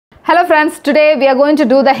Hello friends, today we are going to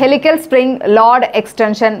do the helical spring load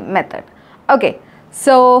extension method. Okay,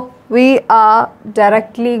 so we are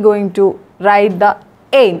directly going to write the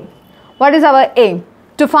aim. What is our aim?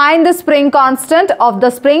 To find the spring constant of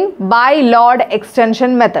the spring by load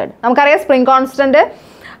extension method. നമുക്കറിയാം spring constant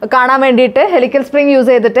കാണാൻ വേണ്ടിയിട്ട് helical spring use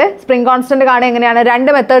ചെയ്തിട്ട് spring constant കാണാൻ എങ്ങനെയാണ്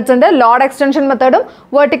രണ്ട് methods ഉണ്ട്, load extension method ഉം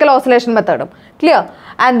vertical oscillation method ഉം. Clear?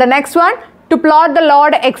 And the next one, to plot the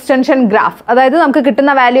load extension graph. അതായത് നമുക്ക്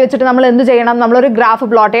കിട്ടുന്ന വാല്യൂ വെച്ചിട്ട് നമ്മൾ എന്ത് ചെയ്യണം? നമ്മളൊരു ഗ്രാഫ്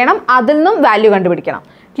പ്ലോട്ട് ചെയ്യണം, അതിൽ നിന്നും വാല്യൂ കണ്ടുപിടിക്കണം.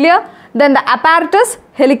 Clear? Then the apparatus,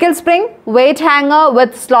 helical spring, weight hanger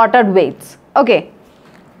with slotted weights. Okay.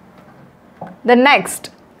 The next,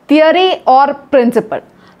 theory or principle.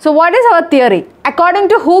 So what is our theory? According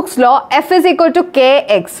to Hooke's law, F is equal to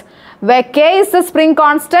Kx, where K is the spring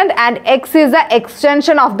constant and X is the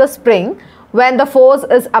extension of the spring when the force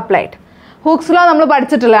is applied. Hooke's law നമ്മൾ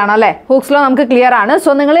പഠിച്ചിട്ടുള്ളതാണ് അല്ലേ? Hooke's law നമുക്ക് clear ആണ്.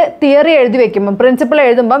 So നിങ്ങൾ theory എഴുതി വെക്കുമ്പോൾ principle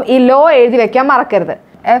എഴുതുമ്പം ഈ law എഴുതി വെക്കാൻ മറക്കരുത്.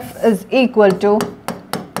 F is equal to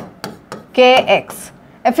Kx.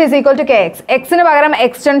 F is equal to Kx. Xന് പകരം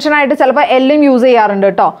എക്സ്റ്റൻഷൻ ആയിട്ട് ചിലപ്പോൾ Lയും യൂസ് ചെയ്യാറുണ്ട്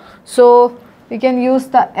കേട്ടോ. So we can use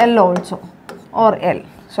the L also or L.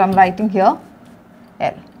 So I'm writing here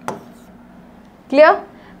L. Clear?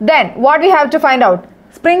 Then what we have to find out?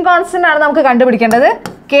 Spring constant ആണ് നമുക്ക് കണ്ടുപിടിക്കേണ്ടത്.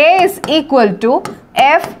 K is equal to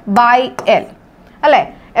F by L. അല്ലേ?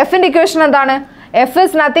 F ന്റെ equation എന്താണ്? F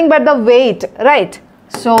is nothing but the weight, right?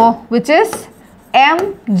 So which is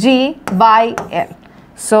mg by L.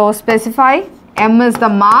 So specify m is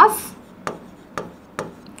the mass,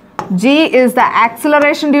 g is the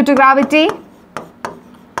acceleration due to gravity,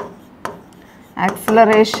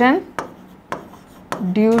 acceleration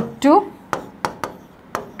due to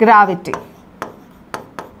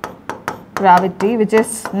gravity, which is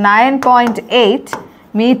 9.8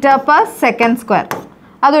 meter per second square.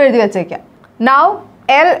 Adu ezhuthi vechekka. Now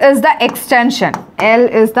L is the extension. L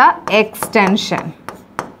is the extension.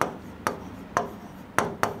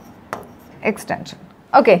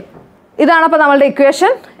 Okay. ഇതാണ് അപ്പോൾ നമ്മളുടെ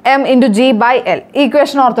equation m into g by L.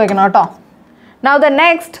 Equation ഓർത്ത് വെക്കണം കേട്ടോ. Now the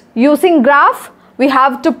next, using graph we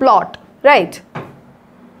have to plot, right?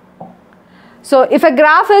 So if a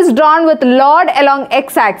graph is drawn with load along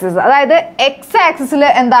x-axis, അതായത് x-axisൽ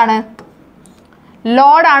എന്താണ്?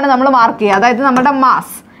 Load ആണ് നമ്മൾ മാർക്ക് ചെയ്യുക, അതായത് നമ്മുടെ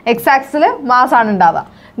മാസ് x-axisൽ മാസ് ആണ് ഉണ്ടാവുക.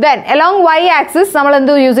 Then along y-axis നമ്മൾ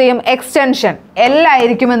എന്ത് യൂസ് ചെയ്യും? എക്സ്റ്റൻഷൻ L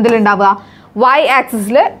ആയിരിക്കും എന്തിലുണ്ടാവുക?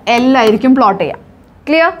 y-axisൽ L ആയിരിക്കും പ്ലോട്ട് ചെയ്യുക.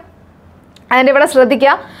 ക്ലിയർ? അതിൻ്റെ ഇവിടെ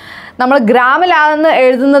ശ്രദ്ധിക്കുക, നമ്മൾ ഗ്രാമിലാണെന്ന്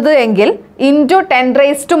എഴുതുന്നത് എങ്കിൽ ഇൻറ്റു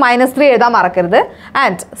 10⁻³ എഴുതാൻ മറക്കരുത്.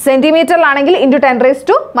 ആൻഡ് സെൻറ്റിമീറ്ററിലാണെങ്കിൽ ഇൻറ്റു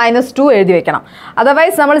 10⁻² എഴുതി വെക്കണം.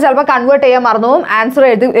 അതർവൈസ് നമ്മൾ ചിലപ്പോൾ കൺവേർട്ട് ചെയ്യാൻ മറന്നു പോകും, ആൻസർ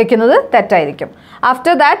എഴുതി വെക്കുന്നത് തെറ്റായിരിക്കും.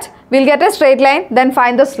 After that will get A straight line, then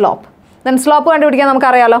find the slope. Then slope കണ്ടുപിടിക്കാൻ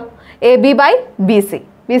നമുക്കറിയാലോ, AB by BC.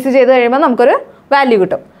 BC ചെയ്ത് കഴിയുമ്പോൾ നമുക്കൊരു വാല്യൂ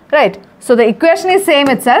കിട്ടും, right? So the equation is same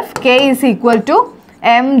it self. K is equal to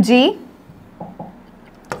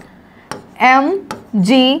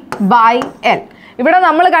mg by L. ഇവിടെ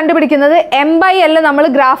നമ്മൾ കണ്ടുപിടിക്കുന്നത് m by L നമ്മൾ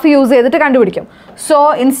ഗ്രാഫ് യൂസ് ചെയ്തിട്ട് കണ്ടുപിടിക്കും. So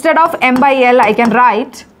instead of m by L I can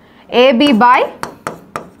write AB by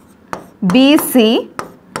BC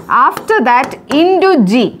after that into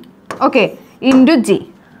G. Okay, into G.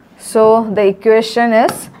 So the equation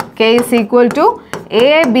is K is equal to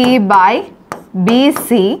AB by BC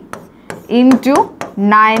into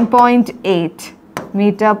 9.8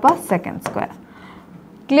 meter per second square.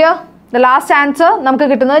 Clear? The last answer നമുക്ക്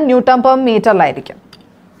കിട്ടുന്നത് newton per മീറ്ററിലായിരിക്കും.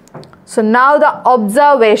 So now the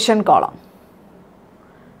observation column.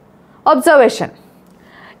 Observation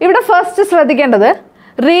ഇവിടെ first ശ്രദ്ധിക്കേണ്ടത്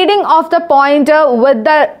reading of the pointer with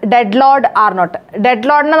the dead load R0. Dead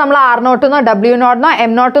ലോഡിനെ നമ്മൾ R0 എന്നോ W0 എന്നോ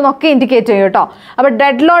M0 എന്നൊക്കെ indicate ചെയ്യും കേട്ടോ. അപ്പോൾ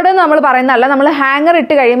ഡെഡ് ലോഡ് എന്ന് നമ്മൾ പറയുന്നതല്ല, നമ്മൾ ഹാങ്ങർ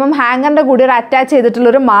ഇട്ട് കഴിയുമ്പം ഹാങ്ങറിൻ്റെ കൂടി ഒരു അറ്റാച്ച്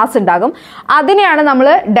ചെയ്തിട്ടുള്ളൊരു മാസ് ഉണ്ടാകും, അതിനെയാണ് നമ്മൾ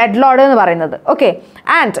ഡെഡ് ലോഡ് എന്ന് പറയുന്നത്. ഓക്കെ,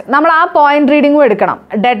 ആൻഡ് നമ്മൾ ആ പോയിന്റ് റീഡിങ്ങും എടുക്കണം.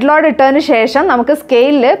 ഡെഡ് ലോഡ് ഇട്ടതിന് ശേഷം നമുക്ക്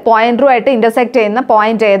സ്കെയിലിൽ പോയിന്ററുമായിട്ട് ഇൻ്റർസെക്റ്റ് ചെയ്യുന്ന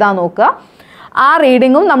പോയിന്റ് ഏതാന്ന് നോക്കുക, ആ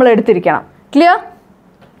റീഡിങ്ങും നമ്മൾ എടുത്തിരിക്കണം. Clear?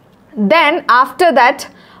 Then after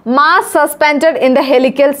that mass suspended in the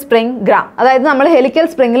helical spring gram. അതായത് നമ്മൾ ഹെലിക്കൽ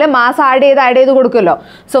സ്പ്രിംഗിൽ മാസ് ആഡ് ചെയ്ത് കൊടുക്കുമല്ലോ.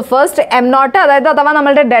 സോ ഫസ്റ്റ് M0, അതായത് അഥവാ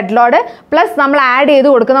നമ്മളുടെ ഡെഡ് ലോഡ് പ്ലസ് നമ്മൾ ആഡ് ചെയ്ത്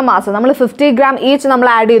കൊടുക്കുന്ന മാസ്, നമ്മൾ 50 gram ഈച്ച് നമ്മൾ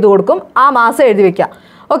ആഡ് ചെയ്ത് കൊടുക്കും, ആ മാസ് എഴുതി വെക്കുക.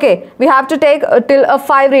 Okay, we have to take till a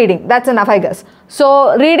 5 reading. That's enough, I guess. So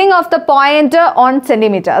reading of the pointer on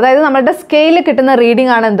centimeter. അതായത് നമ്മുടെ സ്കെയിലിൽ കിട്ടുന്ന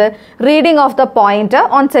റീഡിംഗ് ആണ് എന്ത്? Reading of the pointer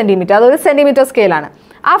on centimetre. അതൊരു സെൻറ്റിമീറ്റർ സ്കെയിലാണ്.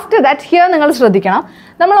 ആഫ്റ്റർ ദാറ്റ് ഹിയർ നിങ്ങൾ ശ്രദ്ധിക്കണം,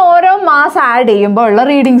 നമ്മൾ ഓരോ മാസ് ആഡ് ചെയ്യുമ്പോൾ ഉള്ള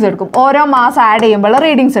റീഡിങ്സ് എടുക്കും, ഓരോ മാസ് ആഡ് ചെയ്യുമ്പോൾ ഉള്ള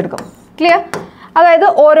റീഡിങ്സ് എടുക്കും. ക്ലിയർ? അതായത്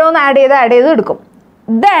ഓരോന്ന് ആഡ് ചെയ്ത് എടുക്കും.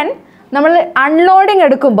 ദെൻ നമ്മൾ അൺലോഡിങ്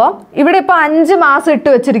എടുക്കുമ്പോൾ ഇവിടെ ഇപ്പോൾ 5 മാസം ഇട്ട്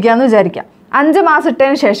വെച്ചിരിക്കുകയെന്ന് വിചാരിക്കാം. 5 മാസം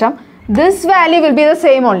ഇട്ടതിന് ശേഷം this value will be the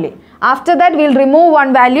same only. After that we'll remove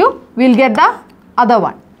one value, we'll get the other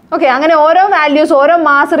one. Okay, അങ്ങനെ ഓരോ വാല്യൂസ് ഓരോ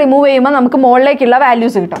മാസ് റിമൂവ് ചെയ്യുമ്പോൾ നമുക്ക് മുകളിലേക്കുള്ള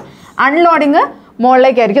വാല്യൂസ് കിട്ടും. അൺലോഡിങ്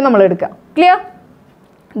മുകളിലേക്കായിരിക്കും നമ്മൾ എടുക്കുക. Clear?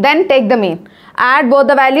 Then take the mean. Add both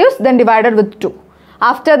the values, then divided with 2.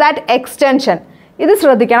 After that extension. ഇത്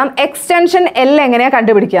ശ്രദ്ധിക്കണം, എക്സ്റ്റൻഷൻ L എങ്ങനെയാണ്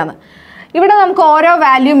കണ്ടുപിടിക്കുകയെന്ന്. ഇവിടെ നമുക്ക് ഓരോ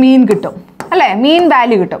വാല്യൂ മീൻ കിട്ടും അല്ലേ, മീൻ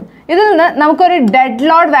വാല്യൂ കിട്ടും. ഇതിൽ നിന്ന് നമുക്കൊരു dead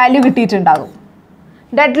load value കിട്ടിയിട്ടുണ്ടാകും.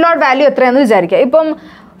 Dead load value എത്രയാണെന്ന് വിചാരിക്കുക. ഇപ്പം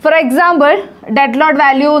for example dead load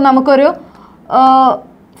value നമുക്കൊരു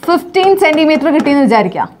 15 സെൻറ്റിമീറ്റർ കിട്ടിയെന്ന്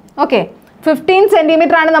വിചാരിക്കുക. ഓക്കെ, 15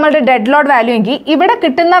 സെൻറ്റിമീറ്റർ ആണ് നമ്മളുടെ ഡെഡ് ലോഡ് വാല്യൂ എങ്കിൽ ഇവിടെ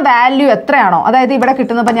കിട്ടുന്ന വാല്യൂ എത്രയാണോ, അതായത് ഇവിടെ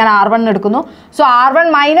കിട്ടുന്നപ്പോൾ ഞാൻ R1 എടുക്കുന്നു. So R1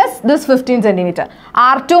 minus this 15 centimetre,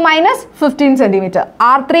 R2 minus 15 centimetre,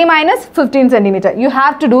 R3 minus 15 centimetre. You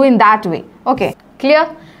have to do in that way. Okay, clear?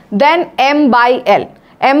 Then M/L.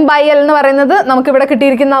 M/L എന്ന് പറയുന്നത് നമുക്കിവിടെ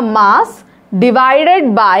കിട്ടിയിരിക്കുന്ന mass divided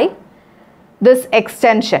by this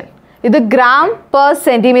extension. ഇത് ഗ്രാം പെർ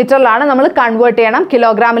സെൻറ്റിമീറ്ററിലാണ് നമ്മൾ convert ചെയ്യണം,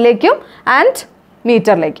 കിലോഗ്രാമിലേക്കും and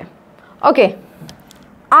മീറ്ററിലേക്കും. Okay,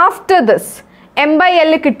 after this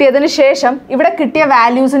M/L കിട്ടിയതിന് ശേഷം ഇവിടെ കിട്ടിയ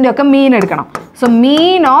വാല്യൂസിൻ്റെ ഒക്കെ മീൻ എടുക്കണം. സോ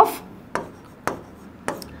മീൻ ഓഫ്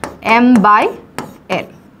M/L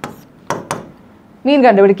മീൻ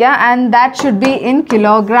കണ്ടുപിടിക്കുക, and that should be in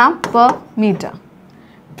kilogram per metre.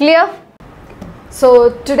 Clear? So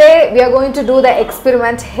today we are going to do the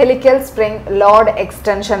experiment helical spring load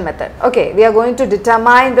extension method. Okay, we are going to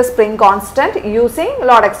determine the spring constant using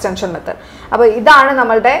load extension method. അപ്പോൾ ഇതാണ്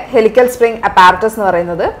നമ്മളുടെ helical spring apparatus എന്ന്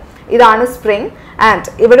പറയുന്നത്. ഇതാണ് spring and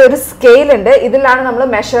ഇവിടെ ഒരു scale ഉണ്ട്, ഇതിലാണ് നമ്മൾ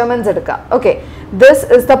മെഷർമെന്റ്സ് എടുക്കുക. Okay, this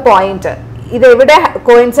is the point. ഇത് എവിടെ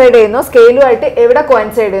കോയിൻസൈഡ് ചെയ്യുന്നു, സ്കെയിലുമായിട്ട് എവിടെ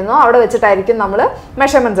കോയിൻസൈഡ് ചെയ്യുന്നു അവിടെ വെച്ചിട്ടായിരിക്കും നമ്മൾ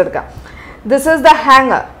മെഷർമെന്റ്സ് എടുക്കുക. This is the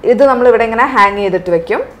hanger. ഇത് നമ്മൾ ഇവിടെ ഇങ്ങനെ ഹാങ് ചെയ്തിട്ട്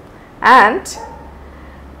വെക്കും ആൻഡ്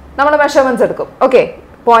നമ്മൾ മെഷർമെന്റ്സ് എടുക്കും. ഓക്കെ,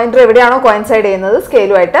 പോയിന്റർ എവിടെയാണോ കോയിൻസൈഡ് ചെയ്യുന്നത്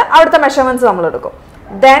സ്കെയിലുമായിട്ട് അവിടുത്തെ മെഷർമെന്റ്സ് നമ്മൾ എടുക്കും.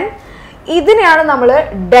 ദെൻ ഇതിനെയാണ് നമ്മൾ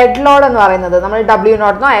ഡെഡ് ലോഡ് എന്ന് പറയുന്നത്. നമ്മൾ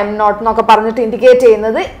W0 M0 എന്നൊക്കെ പറഞ്ഞിട്ട് ഇൻഡിക്കേറ്റ്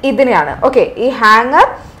ചെയ്യുന്നത് ഇതിനെയാണ്. ഓക്കെ, ഈ hanger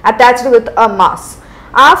attached with a mass.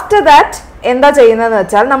 After that എന്താ ചെയ്യുന്നതെന്ന്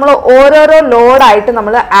വെച്ചാൽ നമ്മൾ ഓരോരോ ലോഡായിട്ട്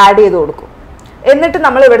നമ്മൾ ആഡ് ചെയ്ത് കൊടുക്കും, എന്നിട്ട്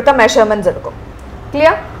നമ്മൾ ഇവിടുത്തെ മെഷർമെന്റ്സ് എടുക്കും.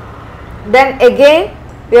 Clear? Then again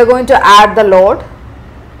we are going to add the load.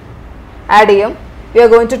 Add ചെയ്യും, we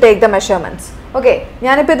are going to take the measurements. Okay,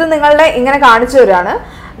 ഞാനിപ്പോൾ ഇത് നിങ്ങളുടെ ഇങ്ങനെ കാണിച്ചു തരാണ്.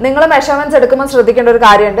 നിങ്ങൾ മെഷർമെന്റ്സ് എടുക്കുമ്പോൾ ശ്രദ്ധിക്കേണ്ട ഒരു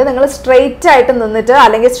കാര്യമുണ്ട്. നിങ്ങൾ സ്ട്രെയിറ്റ് ആയിട്ട് നിന്നിട്ട്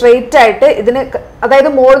അല്ലെങ്കിൽ സ്ട്രെയിറ്റ് ആയിട്ട് ഇതിന് അതായത്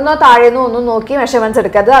മുകളിന്നോ താഴേന്നോ ഒന്നും നോക്കി മെഷർമെന്റ്സ്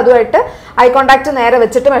എടുക്കരുത്. അതുമായിട്ട് ഐ കോണ്ടാക്ട് നേരെ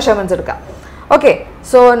വെച്ചിട്ട് മെഷർമെന്റ്സ് എടുക്കാം. Okay,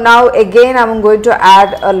 so now again I am going to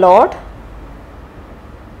add A load.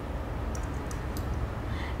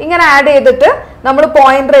 ഇങ്ങനെ ആഡ് ചെയ്തിട്ട് നമ്മൾ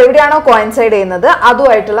പോയിന്റർ എവിടെയാണോ കോയിൻസൈഡ് ചെയ്യുന്നത്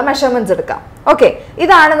അതുമായിട്ടുള്ള മെഷർമെന്റ്സ് എടുക്കാം. ഓക്കെ,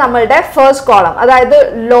 ഇതാണ് നമ്മളുടെ ഫസ്റ്റ് കോളം, അതായത്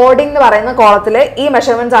ലോഡിംഗ് എന്ന് പറയുന്ന കോളത്തിൽ ഈ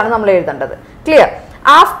മെഷർമെന്റ്സ് ആണ് നമ്മൾ എഴുതേണ്ടത്. ക്ലിയർ?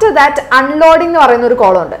 ആഫ്റ്റർ ദാറ്റ് അൺലോഡിംഗ് എന്ന് പറയുന്ന ഒരു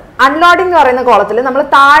കോളം ഉണ്ട്. അൺലോഡിംഗ് എന്ന് പറയുന്ന കോളത്തിൽ നമ്മൾ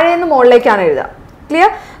താഴേന്ന് മുകളിലേക്കാണ് എഴുതുക.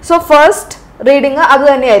 ക്ലിയർ? സോ ഫസ്റ്റ് റീഡിങ് അത്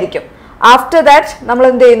തന്നെയായിരിക്കും. ആഫ്റ്റർ ദാറ്റ് നമ്മൾ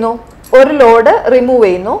എന്ത് ചെയ്യുന്നു, ഒരു ലോഡ് റിമൂവ്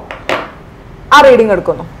ചെയ്യുന്നു, ആ റീഡിങ്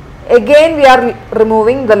എടുക്കുന്നു. Again we R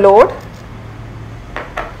removing the load,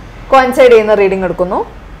 coincide ചെയ്യുന്ന റീഡിങ് എടുക്കുന്നു.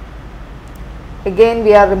 Again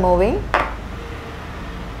we R removing.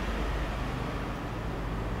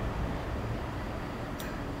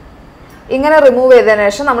 ഇങ്ങനെ റിമൂവ് ചെയ്തതിനു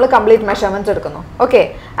ശേഷം നമ്മൾ കംപ്ലീറ്റ് മെഷർമെന്റ്സ് എടുക്കുന്നു. Okay,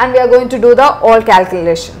 and we are going to do the all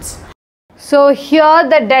calculations. So here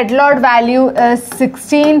the dead load value is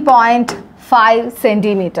 16.5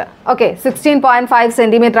 centimetre. Okay, 16.5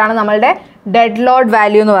 centimetre ആണ് നമ്മളുടെ dead load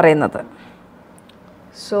value എന്ന് പറയുന്നത്.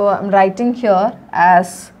 So I M writing here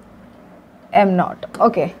as M0.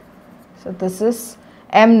 Okay, so this is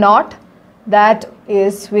M0. That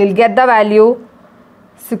is, we'll get the value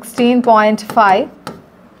 16.5.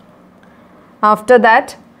 After that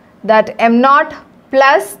M0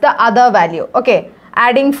 plus the other value. Okay,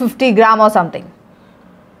 adding 50 gram or something.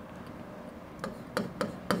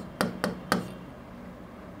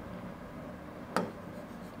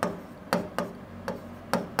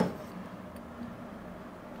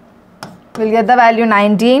 We'll get the value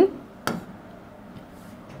 19.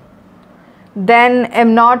 Then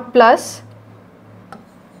M0 plus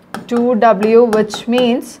 2W, which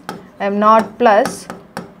means M0 plus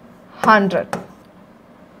 100.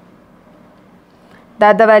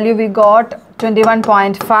 That the value we got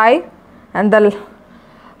 21.5. And the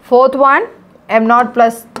fourth one M0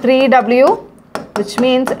 plus 3W, which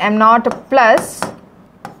means M0 plus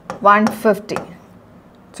 150.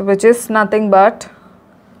 So which is nothing but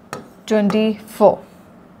 24.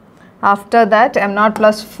 After that M0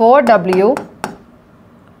 plus 4W,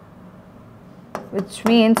 which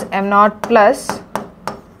means M0 plus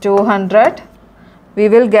 200, we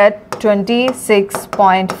will get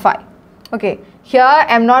 26.5. Okay, here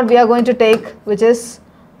m naught we are going to take, which is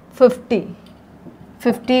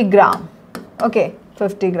 50 gram. Okay,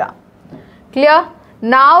 50 gram. Clear?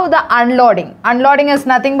 Now the unloading. Unloading is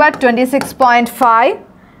nothing but 26.5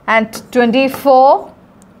 and 24,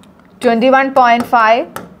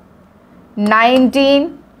 21.5,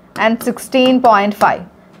 19 and 16.5.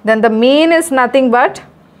 Then the mean is nothing but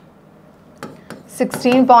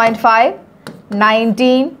 16.5,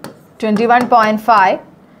 19, 21.5.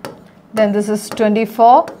 Then this is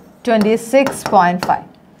 24, 26.5.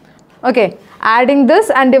 Okay, adding this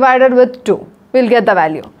and divided with 2, we'll get the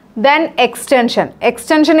value. Then extension.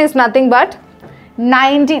 Extension is nothing but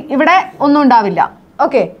 19. Ivide onnum undavilla.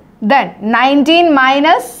 Okay, then 19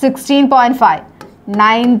 minus 16.5.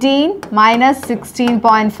 19 minus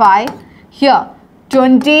 16.5. Here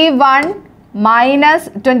 21 minus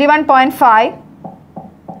 21.5.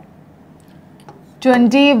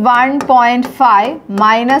 21.5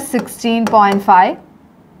 minus 16.5.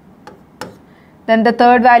 Then the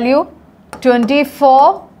third value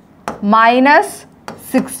 24 minus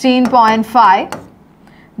 16.5.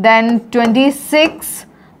 Then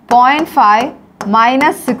 26.5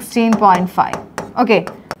 minus 16.5. Okay,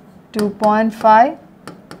 2.5,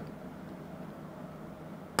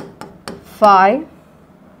 5,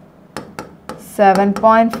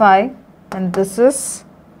 7.5, and this is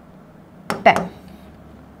 10.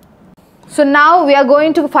 So now we are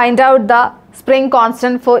going to find out the spring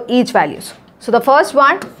constant for each values. So the first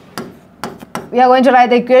one, we are going to write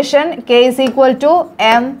the equation K is equal to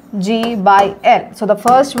mg by L. So the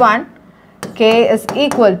first one, K is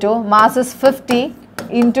equal to, mass is 50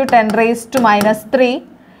 into 10 raised to minus 3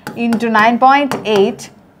 into 9.8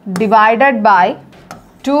 divided by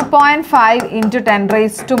 2.5 into 10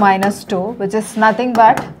 raised to minus 2, which is nothing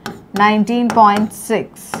but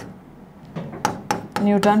 19.6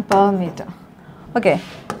 Newton per meter. Okay,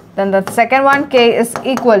 then the second one, K is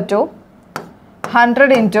equal to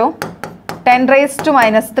 100 into 10 raised to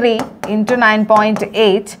minus 3 into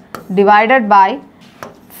 9.8 divided by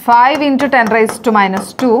 5 into 10 raised to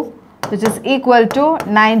minus 2, which is equal to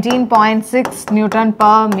 19.6 Newton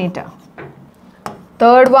per meter.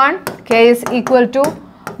 Third one, K is equal to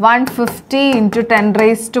 150 into 10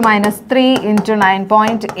 raised to minus 3 into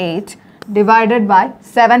 9.8 divided by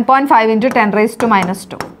 7.5 into 10 raised to minus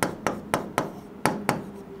 2,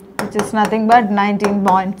 which is nothing but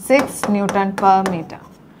 19.6 Newton per meter.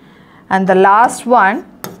 And the last one,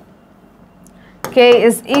 K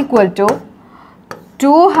is equal to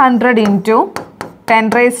 200 into 10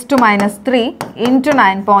 raised to minus 3 into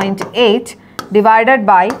 9.8 divided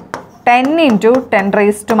by 10 into 10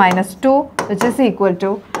 raised to minus 2, which is equal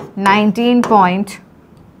to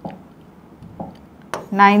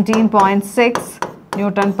 19.6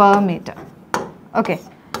 Newton per meter. Okay.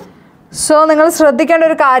 So, you will see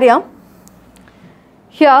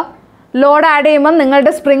here, load add ചെയ്യുമ്പോൾ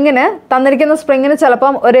നിങ്ങളുടെ സ്പ്രിങ്ങിന് തന്നിരിക്കുന്ന സ്പ്രിങ്ങിന്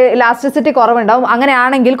ചിലപ്പം ഒരു elasticity കുറവുണ്ടാവും.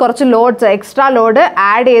 അങ്ങനെയാണെങ്കിൽ കുറച്ച് lords extra load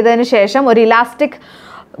add ചെയ്തതിന് ശേഷം ഒരു ഇലാസ്റ്റിക്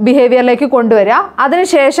ബിഹേവിയറിലേക്ക് കൊണ്ടുവരിക.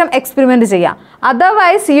 അതിനുശേഷം എക്സ്പെരിമെൻറ്റ് ചെയ്യാം.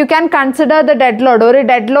 Otherwise you can consider the dead load. ഒരു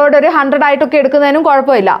ഡെഡ് ലോഡ് ഒരു 100 ആയിട്ടൊക്കെ എടുക്കുന്നതിനും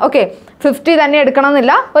കുഴപ്പമില്ല. ഓക്കെ, 50 തന്നെ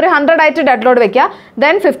എടുക്കണമെന്നില്ല. ഒരു 100 ആയിട്ട് ഡെഡ് ലോഡ് വെക്കുക.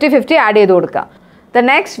 ദെൻ 50-50 ആഡ് ചെയ്ത് കൊടുക്കുക. The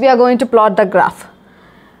next we are going to plot the graph.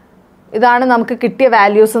 ഇതാണ് നമുക്ക് കിട്ടിയ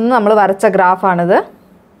വാല്യൂസ് എന്ന് നമ്മൾ വരച്ച ഗ്രാഫാണിത്.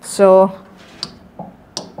 So,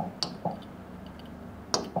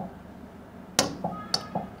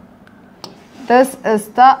 this is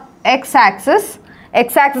the x-axis.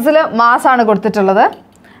 X-axis il mass aanu kodutittulladu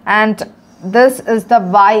and this is the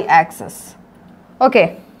y-axis. Okay.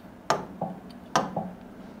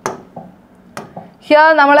 Here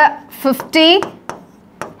nammal 50,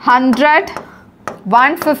 100,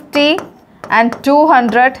 150 and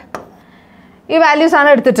 200 ee values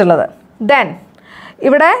aanu eduthittulladu. Then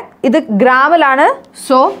ഇവിടെ ഇത് ഗ്രാമിലാണ്.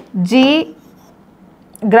 So G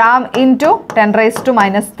gram into 10 raised to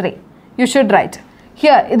minus 3. You should write.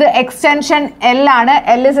 Here, ഇത് extension L ആണ്.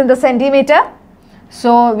 L is in the centimeter.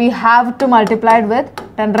 So, we have to multiply it with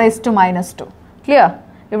 10 raised to minus 2. Clear?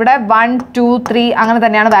 ഇവിടെ 1, 2, 3 അങ്ങനെ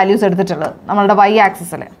തന്നെയാണ് values എടുത്തിട്ടുള്ളത്. നമ്മളുടെ y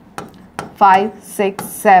axis-ൽ 5, 6,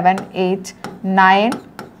 7, 8, 9,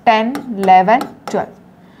 10, 11, 12.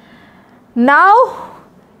 Now,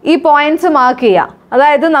 ഈ points mark ചെയ്യുക.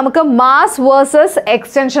 അതായത് നമുക്ക് മാസ് വേഴ്സസ്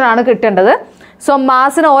എക്സ്റ്റൻഷൻ ആണ് കിട്ടേണ്ടത്. സോ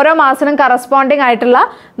മാസിന് ഓരോ മാസിനും കറസ്പോണ്ടിങ് ആയിട്ടുള്ള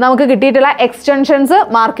നമുക്ക് കിട്ടിയിട്ടുള്ള എക്സ്റ്റൻഷൻസ്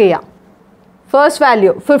മാർക്ക് ചെയ്യാം. First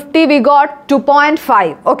value 50 we got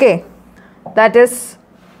 2.5. okay, that is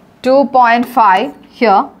 2.5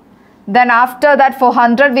 here. Then after that for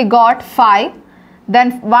 100 we got 5. Then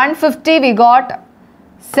 150 we got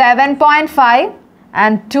 7.5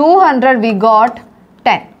 and 200 we got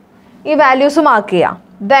 10. ഈ വാല്യൂസ് മാർക്ക് ചെയ്യാം.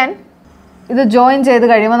 ദെൻ ഇത് ജോയിൻ ചെയ്ത്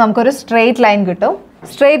കഴിയുമ്പോൾ നമുക്കൊരു സ്ട്രെയിറ്റ് ലൈൻ കിട്ടും.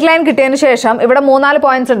 സ്ട്രെയിറ്റ് ലൈൻ കിട്ടിയതിന് ശേഷം ഇവിടെ 3-4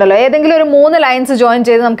 പോയിന്റ്സ് ഉണ്ടല്ലോ, ഏതെങ്കിലും ഒരു 3 ലൈൻസ് ജോയിൻ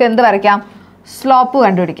ചെയ്ത് നമുക്ക് എന്ത് വരയ്ക്കാം? സ്ലോപ്പ്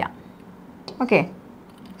കണ്ടുപിടിക്കാം. Okay,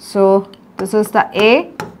 so this is the A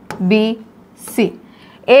B C.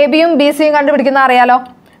 A ബിയും ബി സിയും കണ്ടുപിടിക്കുന്ന അറിയാലോ.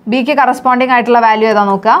 ബിക്ക് കറസ്പോണ്ടിങ് ആയിട്ടുള്ള വാല്യൂ ഏതാ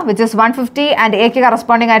നോക്കുക, വിച്ച് ഇസ് 150 ആൻഡ് എക്ക്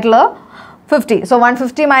കറസ്പോണ്ടിങ് ആയിട്ടുള്ളത് 50. So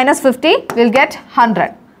 150 - 50 will get 100.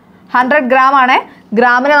 100 ഗ്രാം ആണ്.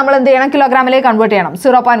 ഗ്രാമിനെ നമ്മൾ എന്ത് ചെയ്യണം? കിലോഗ്രാമിലേക്ക് കൺവേർട്ട് ചെയ്യണം.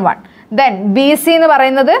 0.1. ദെൻ ബി സി എന്ന്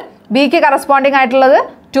പറയുന്നത് ബിക്ക് കറസ്പോണ്ടിങ് ആയിട്ടുള്ളത്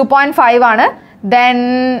 2.5 ആണ്. ദെൻ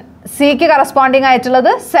സിക്ക് കറസ്പോണ്ടിങ്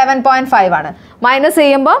ആയിട്ടുള്ളത് 7.5 ആണ്. മൈനസ്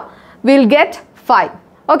ചെയ്യുമ്പോൾ will get 5.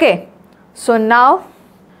 Okay, so now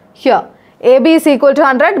here A B is equal to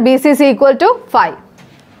 100, B C is equal to 5.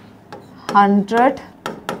 100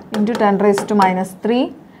 into 10 raised to -3,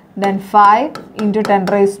 then 5 into 10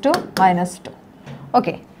 raised to -2.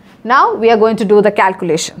 Okay, now we are going to do the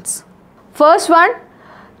calculations. First one,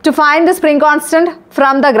 to find the spring constant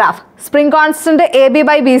from the graph. Spring constant AB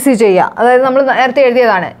by BC ചെയ്യുക. അതായത് നമ്മൾ നേരത്തെ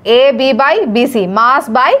എഴുതിയതാണ് AB by BC, mass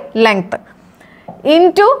by length,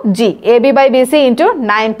 into G. AB by BC into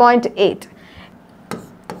 9.8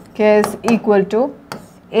 is equal to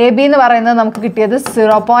AB എന്ന് പറയുന്നത് നമുക്ക് കിട്ടിയത്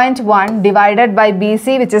 0.1 divided by BC,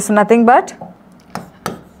 which is nothing but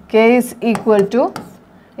K is equal to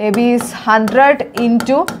AB is 100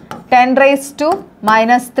 into 10 raised to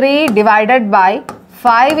 -3 divided by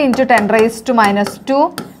 5 into 10 raised to -2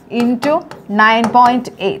 into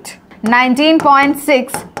 9.8.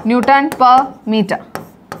 19.6 Newton per meter.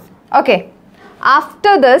 Okay,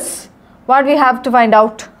 after this what we have to find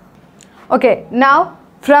out? Okay, now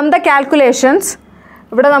from the calculations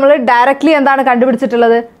ഇവിടെ നമ്മൾ directly എന്താണ്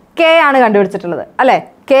കണ്ടുപിടിച്ചിട്ടുള്ളത്? K ആണ് കണ്ടുപിടിച്ചിട്ടുള്ളത് അല്ലേ?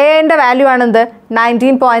 കെൻ്റെ value ആണ് എന്ത്?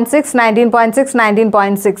 19.6, 19.6,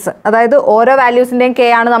 19.6. അതായത് ഓരോ വാല്യൂസിൻ്റെയും K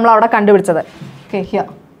ആണ് നമ്മൾ അവിടെ കണ്ടുപിടിച്ചത്. Okay, here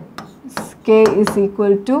K is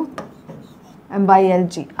equal to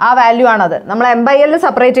M/LG. ആ വാല്യൂ ആണത്. നമ്മൾ M/L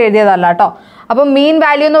സെപ്പറേറ്റ് എഴുതിയതല്ല കേട്ടോ. അപ്പം മീൻ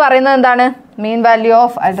വാല്യൂ എന്ന് പറയുന്നത് എന്താണ്? Mean value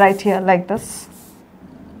of, I right here like this,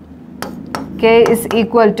 K is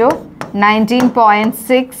equal to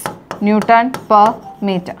 19.6 Newton per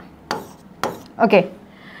meter. Okay,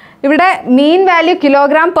 ഇവിടെ mean value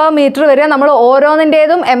kilogram per metre വരെ നമ്മൾ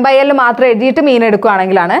ഓരോന്നിൻ്റേതും M/L മാത്രം എഴുതിയിട്ട് മീൻ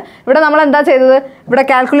എടുക്കുകയാണെങ്കിലാണ്. ഇവിടെ നമ്മൾ എന്താ ചെയ്തത്? ഇവിടെ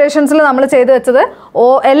കാൽക്കുലേഷൻസിൽ നമ്മൾ ചെയ്ത് വെച്ചത്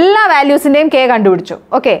എല്ലാ വാല്യൂസിൻ്റെയും കെ കണ്ടുപിടിച്ചു.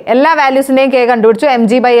 ഓക്കെ, എല്ലാ വാല്യൂസിൻ്റെയും കെ കണ്ടുപിടിച്ചു.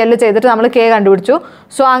 mg/l ചെയ്തിട്ട് നമ്മൾ കെ കണ്ടുപിടിച്ചു.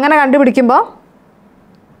 സോ അങ്ങനെ കണ്ടുപിടിക്കുമ്പോൾ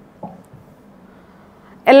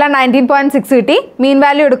എല്ലാം 19.6 കിട്ടി. മീൻ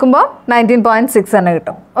വാല്യൂ എടുക്കുമ്പോൾ 19.6 തന്നെ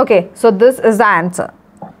കിട്ടും. Okay, so this is the answer.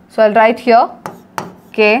 So I'll write here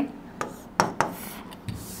K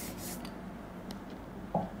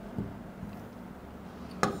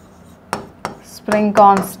spring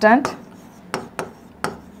constant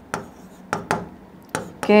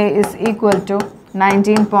K is equal to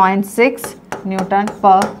 19.6 Newton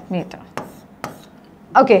per meter.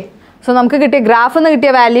 Okay, so നമുക്ക് കിട്ടിയ ഗ്രാഫിൽ നിന്ന്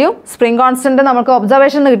കിട്ടിയ വാല്യൂ സ്പ്രിംഗ് കോൺസ്റ്റന്റ് നമുക്ക്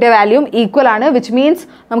ഒബ്സർവേഷൻ കിട്ടിയ വാല്യൂം ഈക്വൽ ആണ്, വിച്ച് മീൻസ്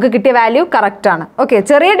നമുക്ക് കിട്ടിയ വാല്യൂ കറക്റ്റ് ആണ്. ഓക്കെ,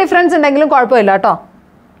 ചെറിയ ഡിഫറൻസ് ഉണ്ടെങ്കിലും കുഴപ്പമില്ല കേട്ടോ.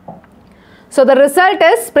 So the result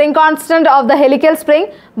is spring constant of the helical spring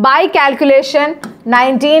by calculation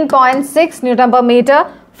 19.6 Newton per meter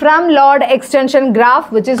from load extension graph,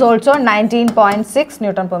 which is also 19.6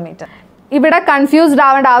 Newton per meter. ഇവിടെ confused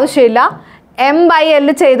ആവേണ്ട ആവശ്യമില്ല. M/L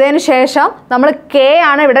ചെയ്തതിന് ശേഷം നമ്മൾ K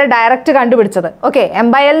ആണ് ഇവിടെ ഡയറക്റ്റ് കണ്ടുപിടിച്ചത്. ഓക്കെ,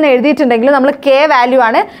 M/L എന്ന് എഴുതിയിട്ടുണ്ടെങ്കിൽ നമ്മൾ K വാല്യൂ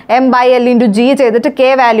ആണ് M/L into G ചെയ്തിട്ട്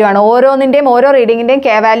K വാല്യൂ ആണ്. ഓരോന്നിൻ്റെയും ഓരോ റീഡിങ്ങിൻ്റെയും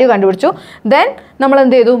K വാല്യൂ കണ്ടുപിടിച്ചു. ദെൻ നമ്മൾ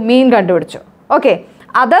എന്ത് ചെയ്തു? മീൻ കണ്ടുപിടിച്ചു. Okay,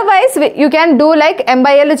 otherwise you can do like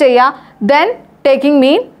M/L ചെയ്യുക, then taking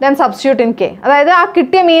mean, then substitute in K. അതായത് ആ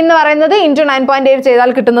കിട്ടിയ മീൻ എന്ന് പറയുന്നത് into 9.8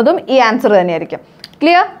 ചെയ്താൽ കിട്ടുന്നതും ഈ ആൻസർ തന്നെയായിരിക്കും.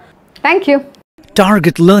 Clear? Thank you.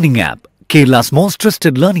 Target Learning App, Kerala's most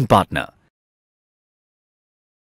trusted learning partner.